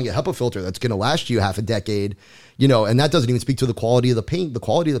installing a HEPA filter that's going to last you half a decade, and that doesn't even speak to the quality of the paint. The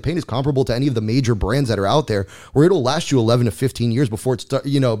quality of the paint is comparable to any of the major brands that are out there, where it'll last you 11 to 15 years before it's,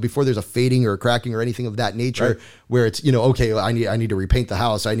 before there's a fading or a cracking or anything of that nature, right. Where it's, okay, I need to repaint the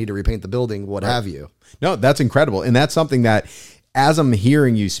house, I need to repaint the building, what have you. No, that's incredible, and that's something that, as I'm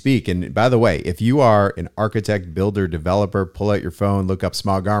hearing you speak, and by the way, if you are an architect, builder, developer, pull out your phone, look up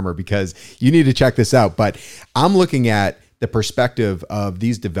Smog Armor because you need to check this out. But I'm looking at the perspective of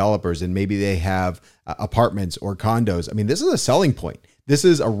these developers, and maybe they have apartments or condos. I mean, this is a selling point. This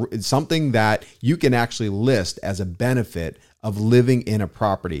is something that you can actually list as a benefit of living in a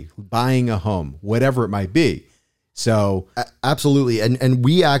property, buying a home, whatever it might be. So absolutely, and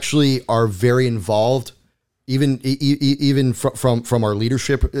we actually are very involved. Even from our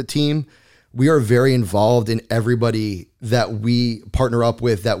leadership team, we are very involved in everybody that we partner up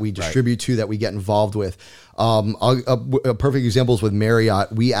with, that we distribute to, that we get involved with. A perfect example is with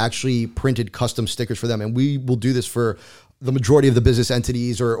Marriott. We actually printed custom stickers for them, and we will do this for the majority of the business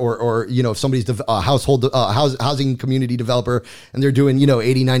entities or you know, if somebody's a housing community developer and they're doing, you know,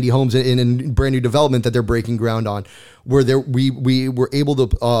 80, 90 homes in brand new development that they're breaking ground on, where we were able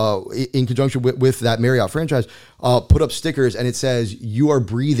to, in conjunction with that Marriott franchise, put up stickers, and it says, "You are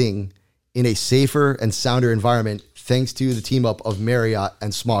breathing in a safer and sounder environment thanks to the team up of Marriott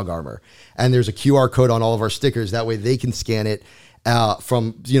and Smog Armor." And there's a QR code on all of our stickers. That way they can scan it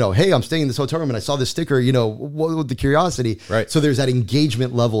from, you know, hey, I'm staying in this hotel room and I saw this sticker, you know, with the curiosity. Right. So there's that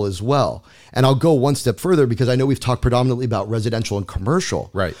engagement level as well. And I'll go one step further, because I know we've talked predominantly about residential and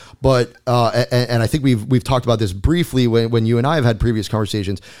commercial. Right. But, and I think we've talked about this briefly when you and I have had previous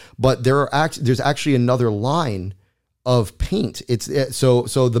conversations, but there's actually another line of paint. It's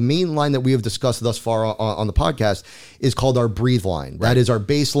so the main line that we have discussed thus far on the podcast is called our Breathe line. Right. That is our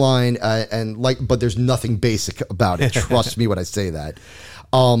baseline, but there's nothing basic about it. Trust me when I say that.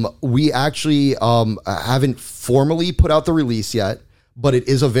 We actually haven't formally put out the release yet, but it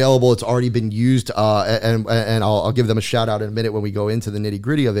is available. It's already been used, and I'll give them a shout out in a minute when we go into the nitty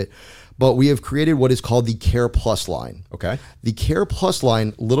gritty of it. But we have created what is called the Care Plus line. Okay. The Care Plus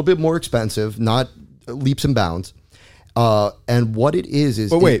line, a little bit more expensive, not leaps and bounds. And what it is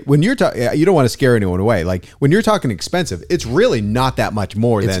but wait, when you're talking, you don't want to scare anyone away. Like when you're talking expensive, it's really not that much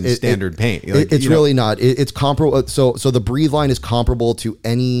more than standard paint. Like, it's really not. It's comparable. So the Breathe line is comparable to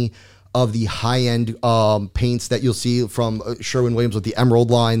any of the high end paints that you'll see from Sherwin-Williams with the Emerald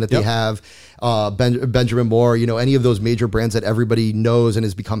line that they have. Benjamin Moore, you know, any of those major brands that everybody knows and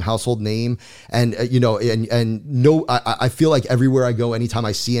has become household name. And, you know, I feel like everywhere I go, anytime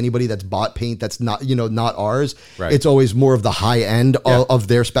I see anybody that's bought paint that's not, you know, not ours, right. It's always more of the high end of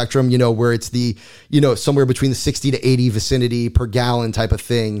their spectrum, you know, where it's the, you know, somewhere between the 60 to 80 vicinity per gallon type of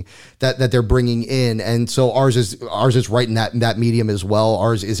thing that they're bringing in. And so ours is right in that medium as well.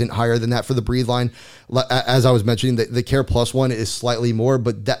 Ours isn't higher than that for the Breathe line. As I was mentioning, the Care Plus one is slightly more,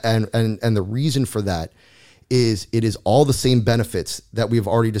 but and the reason for that is it is all the same benefits that we've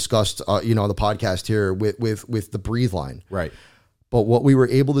already discussed, you know, on the podcast here with the Breathe line. Right. But what we were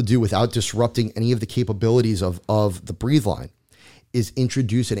able to do without disrupting any of the capabilities of the Breathe line is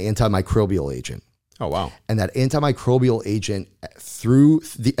introduce an antimicrobial agent. Oh, wow. And that antimicrobial agent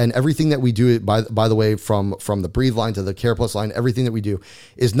and everything that we do, by the way, from the Breathe line to the Care Plus line, everything that we do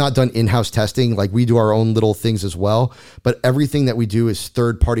is not done in-house testing. Like we do our own little things as well, but everything that we do is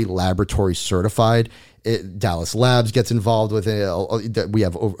third-party laboratory certified. Dallas Labs gets involved with it. We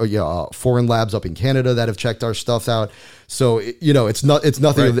have foreign labs up in Canada that have checked our stuff out. So you know, it's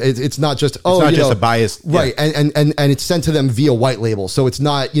nothing. Right. It's not just it's not just a biased, right? Yeah. And it's sent to them via white label. So it's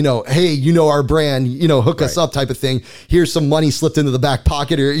not, you know, hey, you know our brand, you know, hook us up type of thing. Here's some money slipped into the back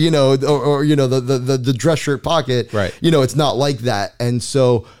pocket, or you know, or you know, the dress shirt pocket. Right. You know, it's not like that. And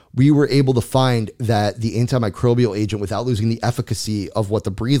so we were able to find that the antimicrobial agent, without losing the efficacy of what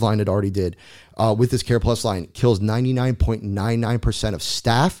the Breathe line had already did, with this Care Plus line, kills 99.99% of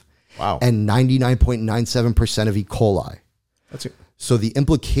staph. Wow. And 99.97% of E. coli. So the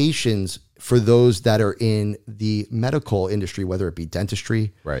implications for those that are in the medical industry, whether it be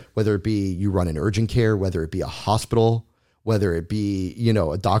dentistry, right, whether it be you run an urgent care, whether it be a hospital, whether it be, you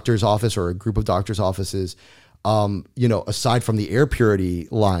know, a doctor's office or a group of doctor's offices, you know, aside from the air purity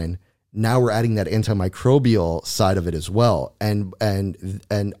line, now we're adding that antimicrobial side of it as well. And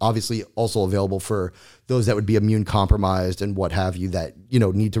obviously also available for those that would be immune compromised and what have you, that, you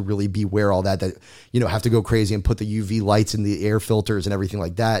know, need to really beware all that, you know, have to go crazy and put the UV lights in the air filters and everything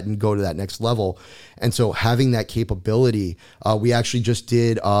like that and go to that next level. And so having that capability, we actually just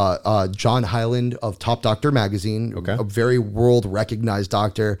did John Hyland of Top Doctor magazine, a very world recognized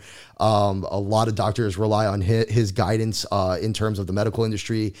doctor. A lot of doctors rely on his guidance in terms of the medical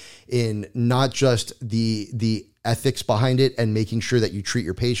industry, in not just the ethics behind it and making sure that you treat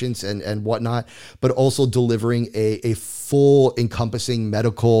your patients and whatnot, but also delivering a full encompassing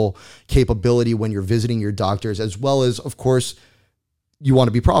medical capability when you're visiting your doctors, as well as, of course, you want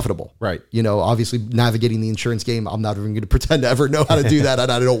to be profitable. Right. You know, obviously navigating the insurance game, I'm not even going to pretend to ever know how to do that,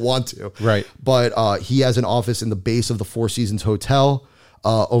 and I don't want to. Right. But he has an office in the base of the Four Seasons Hotel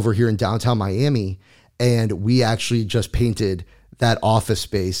over here in downtown Miami, and we actually just painted that office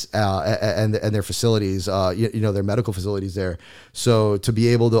space and their facilities, you know, their medical facilities there. So to be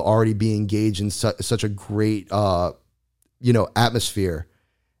able to already be engaged in such a great, you know, atmosphere,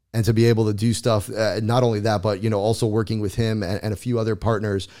 and to be able to do stuff, not only that, but, you know, also working with him and a few other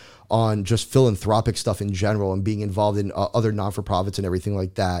partners on just philanthropic stuff in general, and being involved in other non-for-profits and everything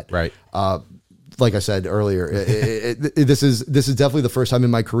like that. Right. Like I said earlier, this is definitely the first time in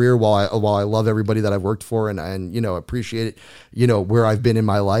my career, while I love everybody that I've worked for and you know, appreciate it, you know, where I've been in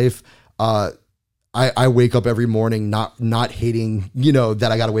my life. I wake up every morning not hating, that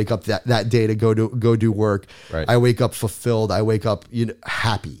I got to wake up that day to go do work. Right. I wake up fulfilled. I wake up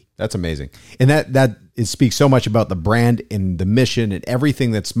happy. That's amazing. And that it speaks so much about the brand and the mission and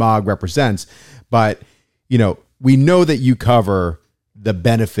everything that Smog represents. But, we know that you cover the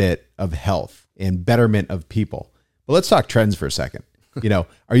benefit of health and betterment of people. But let's talk trends for a second.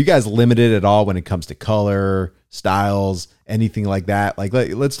 Are you guys limited at all when it comes to color, styles, anything like that? Like,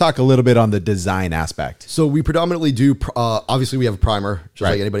 let's talk a little bit on the design aspect. So we predominantly do, obviously we have a primer, just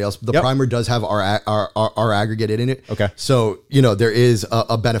like anybody else. The primer does have our aggregate in it. Okay. So, there is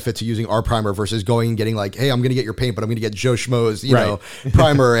a benefit to using our primer versus going and getting like, hey, I'm going to get your paint, but I'm going to get Joe Schmo's,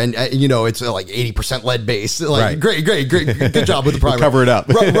 primer. And, it's like 80% lead base. Like, great. Good job with the primer. Cover it up.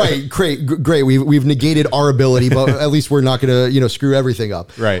 Right. Great. We've negated our ability, but at least we're not going to, screw everything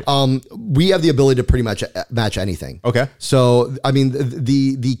up. Right. We have the ability to pretty much match anything. Okay. So, I mean,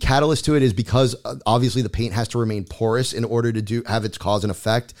 the catalyst to it is because obviously the paint has to remain porous in order to have its cause and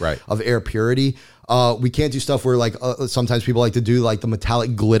effect of air purity. We can't do stuff where like sometimes people like to do like the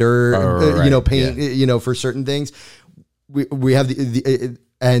metallic glitter, paint, for certain things. We have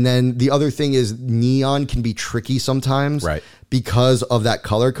and then the other thing is neon can be tricky sometimes, because of that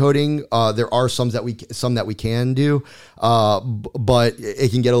color coding. There are some that we can do, but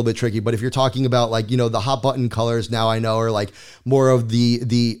it can get a little bit tricky. But if you're talking about like, the hot button colors now I know are like more of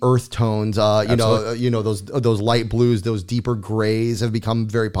the earth tones, those light blues, those deeper grays have become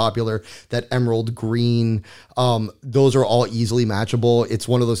very popular. That emerald green, those are all easily matchable. It's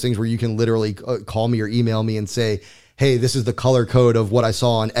one of those things where you can literally call me or email me and say, hey, this is the color code of what I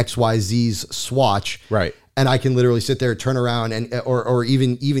saw on XYZ's swatch. Right. And I can literally sit there, turn around, and or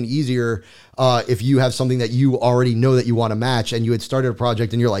even easier, if you have something that you already know that you want to match, and you had started a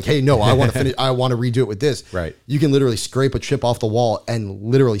project, and you're like, hey, no, I want to finish, I want to redo it with this. Right. You can literally scrape a chip off the wall and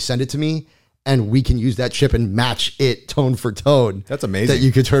literally send it to me, and we can use that chip and match it tone for tone. That's amazing. That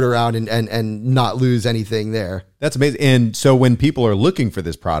you could turn around and not lose anything there. That's amazing. And so when people are looking for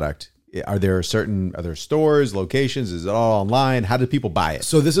this product, are there stores, locations? Is it all online? How do people buy it?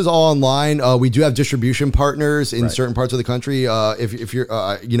 So this is all online. We do have distribution partners in certain parts of the country. If you're,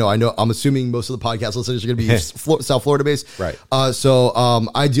 I know, I'm assuming most of the podcast listeners are going to be South Florida based. Right. So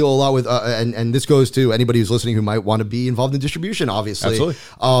I deal a lot with, and this goes to anybody who's listening who might want to be involved in distribution, obviously.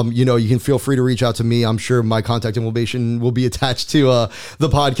 Absolutely. You can feel free to reach out to me. I'm sure my contact information will be attached to the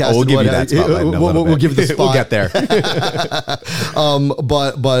podcast. We'll give you that spotlight in a little bit. We'll give the spot. We'll get there.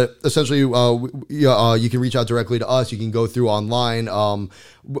 But essentially, you can reach out directly to us. You can go through online.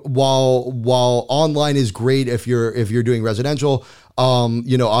 While online is great if you're doing residential,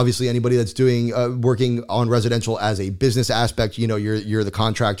 obviously anybody that's doing working on residential as a business aspect, you're the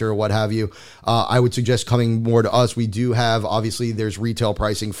contractor or what have you. I would suggest coming more to us. We do have, obviously there's retail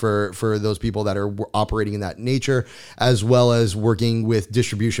pricing for those people that are operating in that nature, as well as working with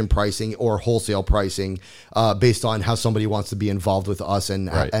distribution pricing or wholesale pricing, based on how somebody wants to be involved with us and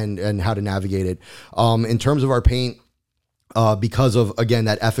how to navigate it. In terms of our paint, because of, again,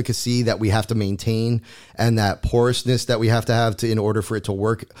 that efficacy that we have to maintain and that porousness that we have to in order for it to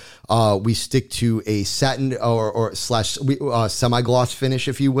work, we stick to a satin or semi-gloss finish,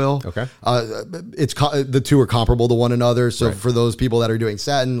 if you will. Okay. The two are comparable to one another. So for those people that are doing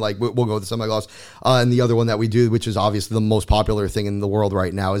satin, like we'll go with the semi-gloss. And the other one that we do, which is obviously the most popular thing in the world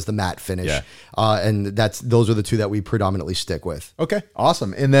right now, is the matte finish. Yeah. And those are the two that we predominantly stick with. Okay,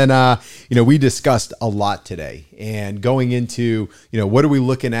 awesome. And then, we discussed a lot today, and going into, what are we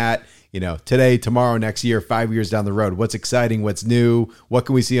looking at, today, tomorrow, next year, 5 years down the road, what's exciting, what's new, what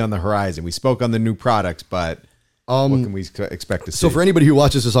can we see on the horizon? We spoke on the new products, but what can we expect to see? So for anybody who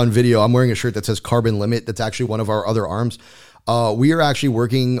watches this on video, I'm wearing a shirt that says Carbon Limit. That's actually one of our other arms. We are actually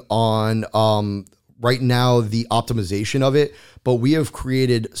working on, right now, the optimization of it, but we have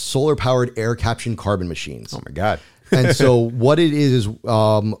created solar powered air captured carbon machines. Oh my God. And so what it is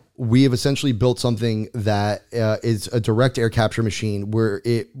we have essentially built something that is a direct air capture machine where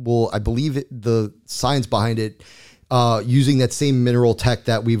it will, I believe the science behind it, using that same mineral tech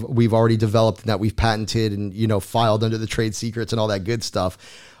that we've already developed and that we've patented and, filed under the trade secrets and all that good stuff,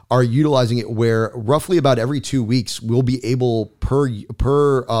 are utilizing it where roughly about every 2 weeks we'll be able per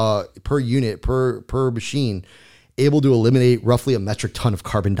unit, per machine, able to eliminate roughly a metric ton of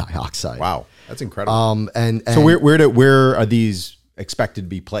carbon dioxide. Wow. That's incredible. And so where are these expected to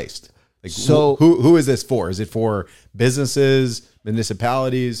be placed? Like, so who is this for? Is it for businesses,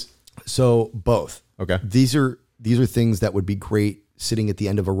 municipalities? So both. Okay. These are things that would be great sitting at the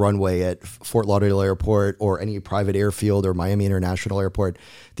end of a runway at Fort Lauderdale Airport or any private airfield or Miami International Airport.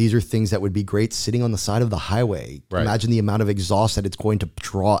 These are things that would be great sitting on the side of the highway. Right. Imagine the amount of exhaust that it's going to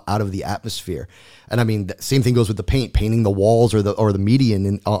draw out of the atmosphere. And I mean, the same thing goes with the painting the walls or the median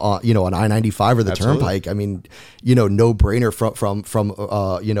in, on I-95 or the Turnpike. I mean, no brainer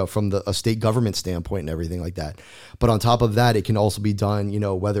from a state government standpoint and everything like that. But on top of that, it can also be done,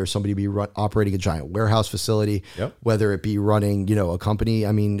 whether somebody be operating a giant warehouse facility, whether it be running, a company.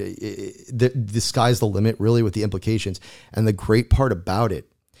 I mean, the sky's the limit really with the implications. And the great part about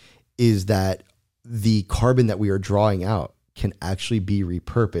it is that the carbon that we are drawing out can actually be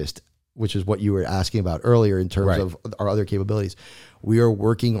repurposed, which is what you were asking about earlier in terms of our other capabilities. We are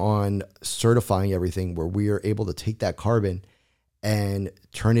working on certifying everything where we are able to take that carbon and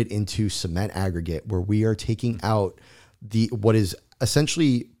turn it into cement aggregate, where we are taking out what is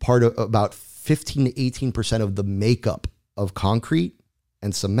essentially part of about 15 to 18% of the makeup of concrete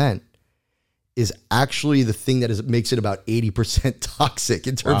and cement is actually the thing that makes it about 80% toxic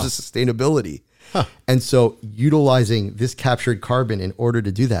in terms of sustainability. Huh. And so utilizing this captured carbon in order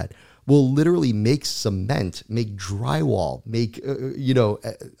to do that will literally make cement, make drywall, make,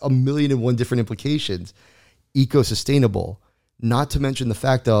 a million and one different implications, eco-sustainable, not to mention the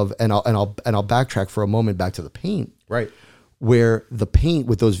fact of, and I'll backtrack for a moment back to the paint. Right. Where the paint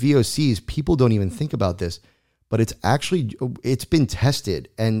with those VOCs, people don't even think about this, but it's been tested.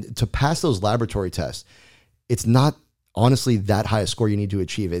 And to pass those laboratory tests, it's not honestly that high a score you need to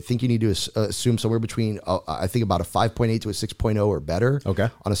achieve. I think you need to assume somewhere between, I think about a 5.8 to a 6.0 or better. Okay.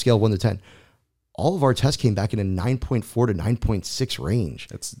 On a scale of 1 to 10. All of our tests came back in a 9.4 to 9.6 range.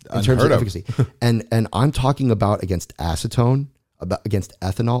 That's in terms of efficacy. and I'm talking about against acetone, against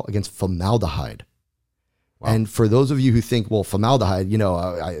ethanol, against formaldehyde. Wow. And for those of you who think, well, formaldehyde,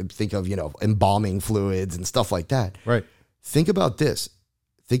 I think of, embalming fluids and stuff like that. Right. Think about this.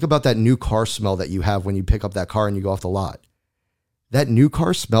 Think about that new car smell that you have when you pick up that car and you go off the lot. That new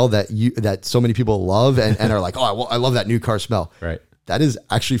car smell that so many people love and are like, oh, I love that new car smell. Right. That is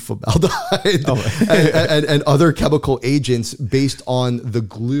actually formaldehyde and other chemical agents based on the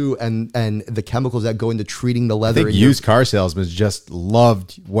glue and the chemicals that go into treating the leather. I think used car salesmen just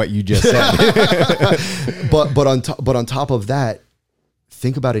loved what you just said. but on top of that,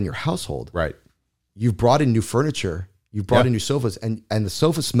 think about in your household. Right. You've brought in new furniture. You've brought in new sofas, and the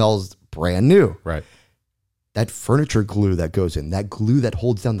sofa smells brand new. Right. That furniture glue that goes in, that glue that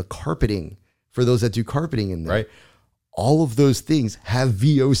holds down the carpeting for those that do carpeting in there. Right. All of those things have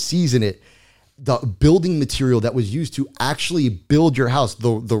VOCs in it. The building material that was used to actually build your house, the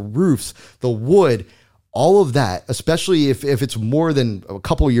roofs, the wood, all of that, especially if it's more than a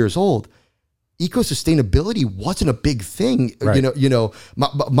couple of years old, eco-sustainability wasn't a big thing. Right.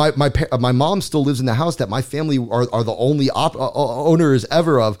 My mom still lives in the house that my family are the only owners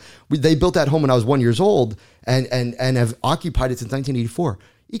ever of. They built that home when I was 1 year old and have occupied it since 1984.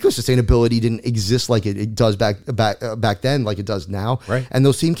 Eco-sustainability didn't exist like it does back then, like it does now. Right. And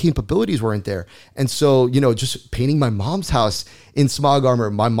those same capabilities weren't there. And so, just painting my mom's house in smog armor.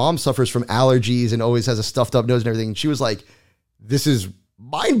 My mom suffers from allergies and always has a stuffed up nose and everything. And she was like, this is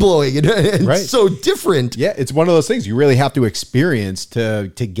mind-blowing and right. so different. Yeah, it's one of those things you really have to experience to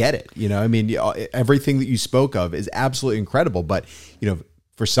get it. Everything that you spoke of is absolutely incredible. But,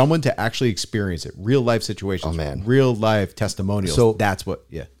 for someone to actually experience it, real life situations, real life testimonials. So that's what,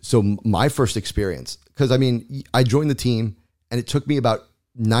 So my first experience, because I joined the team and it took me about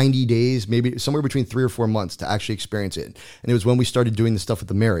 90 days, maybe somewhere between 3 or 4 months to actually experience it. And it was when we started doing the stuff with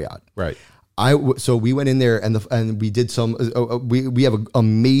the Marriott. Right. So we went in there and we did some, we have an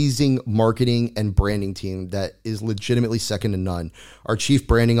amazing marketing and branding team that is legitimately second to none. Our chief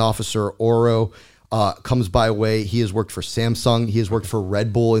branding officer, Oro, comes by way. He has worked for Samsung. He has worked for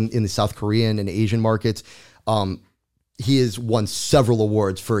Red Bull in the South Korean and Asian markets. He has won several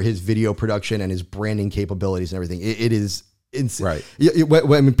awards for his video production and his branding capabilities and everything. It is insane. Right.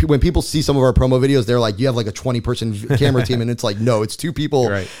 When people see some of our promo videos, they're like, you have like a 20-person camera team. And it's like, no, it's 2 people.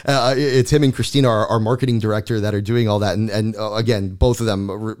 Right. It's him and Christina, our marketing director, that are doing all that. And again, both of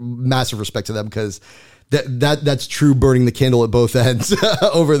them, massive respect to them, because that's true burning the candle at both ends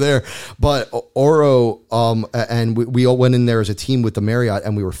over there. But Oro, and we all went in there as a team with the Marriott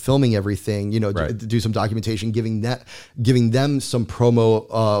and we were filming everything, to do some documentation, giving them some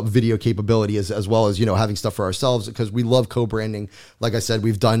promo video capability as well as, having stuff for ourselves, because we love co-branding. Like I said,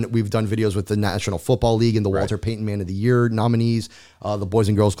 we've done videos with the National Football League and the Walter Payton Man of the Year nominees, the Boys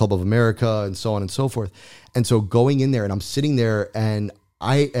and Girls Club of America, and so on and so forth. And so going in there, and I'm sitting there and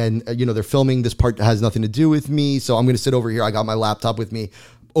they're filming. This part has nothing to do with me. So I'm going to sit over here. I got my laptop with me,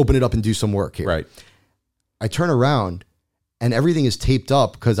 open it up and do some work here. Right. I turn around and everything is taped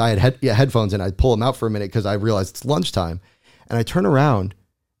up because I had headphones, and I pull them out for a minute because I realized it's lunchtime, and I turn around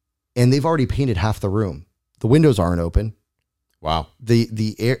and they've already painted half the room. The windows aren't open. Wow.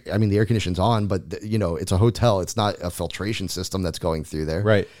 The air, I mean, the air conditioning's on, but it's a hotel. It's not a filtration system that's going through there.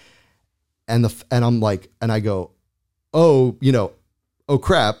 Right. And I'm like, and I go, oh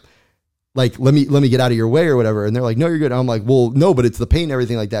crap. Like, let me get out of your way or whatever. And they're like, no, you're good. And I'm like, well, no, but it's the paint and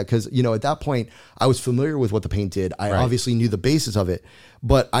everything like that. Cause at that point I was familiar with what the paint did. I obviously knew the basis of it,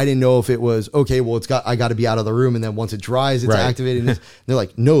 but I didn't know if it was, okay, well, I got to be out of the room. And then once it dries, it's activated. And they're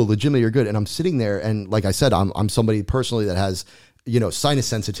like, no, legitimately, you're good. And I'm sitting there. And like I said, I'm somebody personally that has, sinus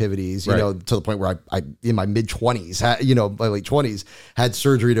sensitivities, to the point where I in my mid 20s, my late 20s, had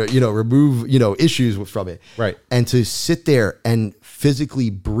surgery to, remove, issues from it. Right. And to sit there and physically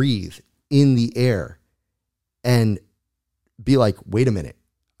breathe in the air and be like, wait a minute,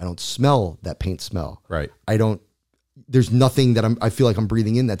 I don't smell that paint smell. Right. There's nothing that I feel like I'm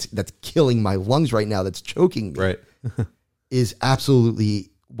breathing in that's killing my lungs right now, that's choking me. Right. was absolutely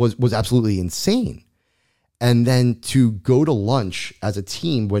insane. And then to go to lunch as a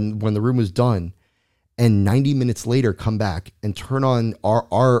team when the room was done, and 90 minutes later come back and turn on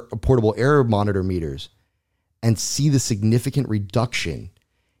our portable air monitor meters and see the significant reduction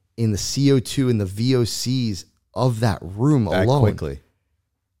in the CO2 and the VOCs of that room that alone. Quickly.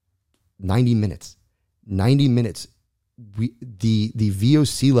 90 minutes. The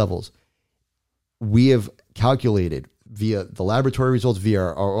VOC levels we have calculated via the laboratory results, via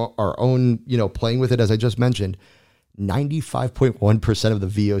our own, playing with it, as I just mentioned, 95.1% of the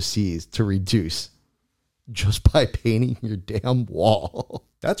VOCs to reduce just by painting your damn wall.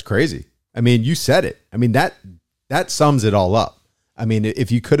 That's crazy. I mean, you said it. I mean, that sums it all up. I mean,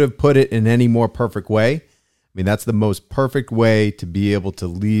 if you could have put it in any more perfect way, I mean, that's the most perfect way to be able to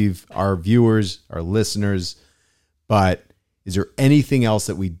leave our viewers, our listeners. But is there anything else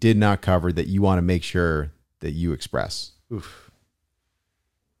that we did not cover that you want to make sure that you express? Oof.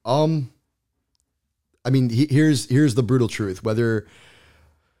 I mean, here's the brutal truth.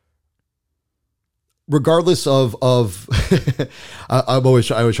 Regardless of I always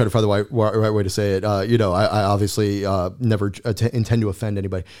try to find the right way to say it. I obviously never intend to offend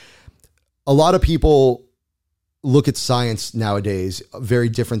anybody. A lot of people look at science nowadays very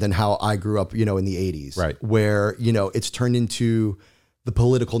different than how I grew up, in the 80s, right? Where, it's turned into the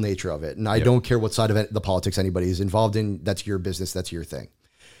political nature of it. And I don't care what side of the politics anybody is involved in. That's your business. That's your thing.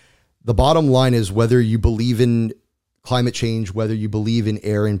 The bottom line is, whether you believe in climate change, whether you believe in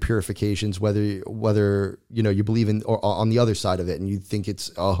air and purifications, whether you believe in, or on the other side of it and you think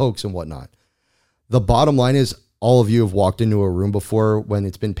it's a hoax and whatnot. The bottom line is, all of you have walked into a room before when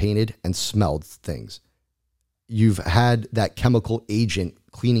it's been painted and smelled things. You've had that chemical agent,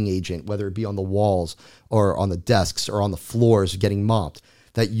 cleaning agent, whether it be on the walls or on the desks or on the floors getting mopped,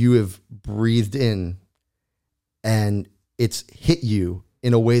 that you have breathed in, and it's hit you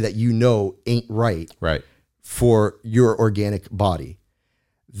in a way that ain't right. Right. For your organic body.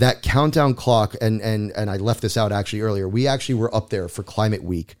 That countdown clock, and I left this out actually earlier. We actually were up there for Climate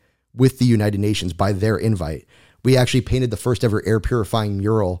Week with the United Nations by their invite. We actually painted the first ever air purifying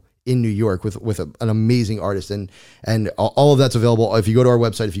mural in New York with an amazing artist, and all of that's available. If you go to our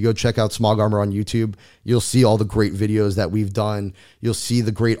website, if you go check out Smog Armor on YouTube, you'll see all the great videos that we've done. You'll see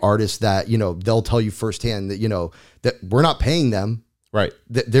the great artists that, they'll tell you firsthand that, that we're not paying them. Right.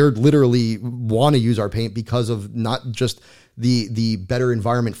 They're literally want to use our paint because of not just the better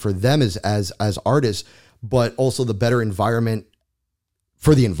environment for them as artists, but also the better environment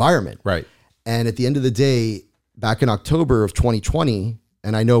for the environment. Right. And at the end of the day, back in October of 2020,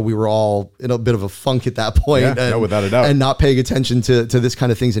 and I know we were all in a bit of a funk at that point, no, without a doubt, and not paying attention to this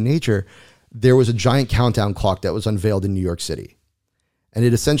kind of things in nature, there was a giant countdown clock that was unveiled in New York City. And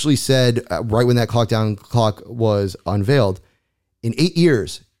it essentially said, right when that countdown clock was unveiled, in 8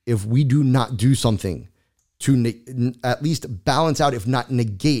 years, if we do not do something to at least balance out, if not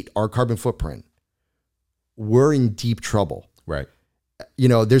negate, our carbon footprint, we're in deep trouble. Right.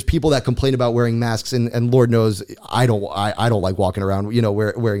 There's people that complain about wearing masks, and Lord knows I don't like walking around,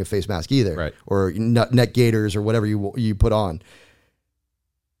 wearing a face mask either, right? Or neck gaiters or whatever you put on.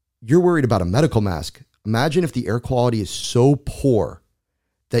 You're worried about a medical mask. Imagine if the air quality is so poor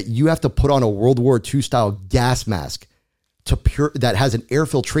that you have to put on a World War II style gas mask that has an air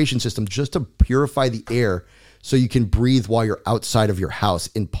filtration system just to purify the air so you can breathe while you're outside of your house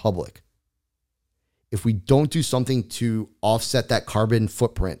in public. If we don't do something to offset that carbon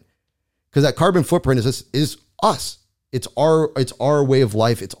footprint, because that carbon footprint is us. It's our way of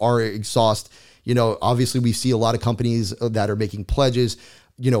life. It's our exhaust. Obviously we see a lot of companies that are making pledges.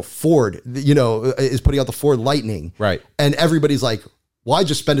 Ford, is putting out the Ford Lightning. Right. And everybody's like, well, I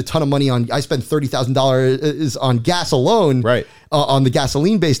just spent a ton of money I spent $30,000 on gas alone, right, on the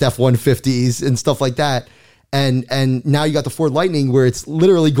gasoline-based F-150s and stuff like that. And now you got the Ford Lightning where it's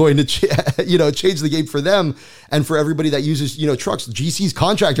literally going to change the game for them and for everybody that uses trucks, GCs,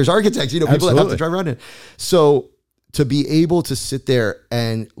 contractors, architects, people that have to drive around it. So to be able to sit there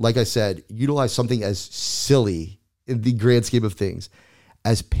and, like I said, utilize something as silly in the grand scheme of things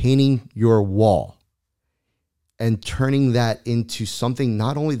as painting your wall and turning that into something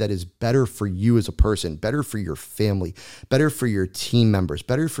not only that is better for you as a person, better for your family, better for your team members,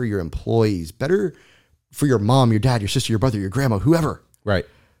 better for your employees, better for your mom, your dad, your sister, your brother, your grandma, whoever. Right.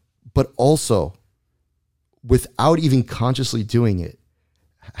 But also, without even consciously doing it,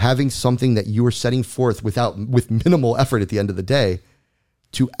 having something that you are setting forth with minimal effort at the end of the day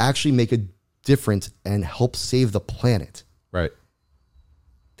to actually make a difference and help save the planet. Right.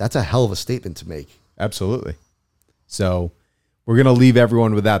 That's a hell of a statement to make. Absolutely. So we're going to leave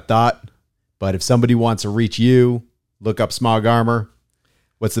everyone with that thought. But if somebody wants to reach you, look up Smog Armor.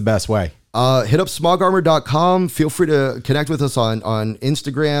 What's the best way? Hit up smogarmor.com. Feel free to connect with us on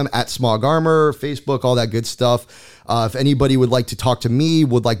Instagram at Smog Armor, Facebook, all that good stuff. If anybody would like to talk to me,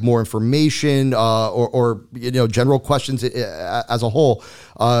 would like more information, or general questions as a whole,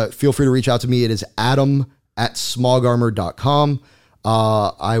 feel free to reach out to me. It is adam@smogarmor.com.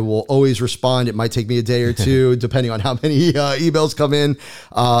 I will always respond. It might take me a day or two, depending on how many emails come in.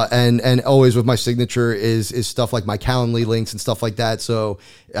 And always with my signature is stuff like my Calendly links and stuff like that. So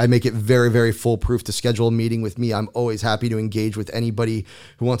I make it very, very foolproof to schedule a meeting with me. I'm always happy to engage with anybody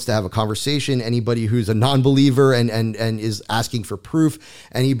who wants to have a conversation, anybody who's a non-believer and is asking for proof,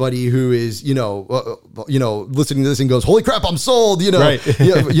 anybody who is, listening to this and goes, holy crap, I'm sold, Right.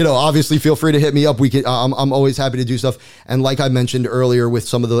 Obviously feel free to hit me up. We can, I'm always happy to do stuff. And like I mentioned earlier with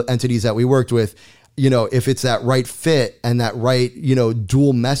some of the entities that we worked with, if it's that right fit and that right,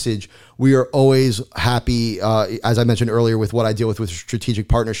 dual message, we are always happy, as I mentioned earlier, with what I deal with strategic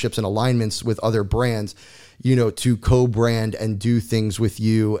partnerships and alignments with other brands, to co-brand and do things with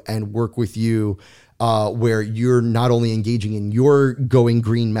you and work with you, where you're not only engaging in your going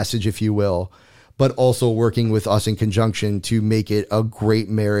green message, if you will, but also working with us in conjunction to make it a great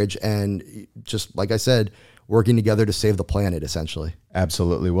marriage. And just like I said, working together to save the planet, essentially.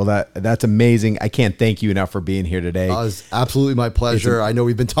 Absolutely. Well, that's amazing. I can't thank you enough for being here today. It's absolutely my pleasure. I know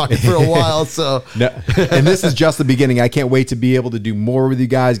we've been talking for a while, so. No, and this is just the beginning. I can't wait to be able to do more with you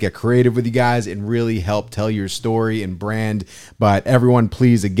guys, get creative with you guys, and really help tell your story and brand. But everyone,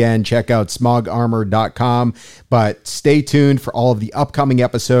 please, again, check out smogarmor.com. But stay tuned for all of the upcoming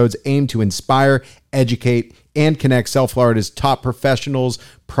episodes aimed to inspire, educate, and connect South Florida's top professionals,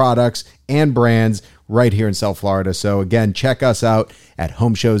 products, and brands right here in South Florida. So again, check us out at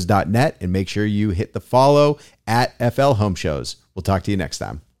homeshows.net and make sure you hit the follow at FL Home Shows. We'll talk to you next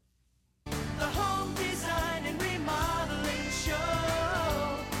time.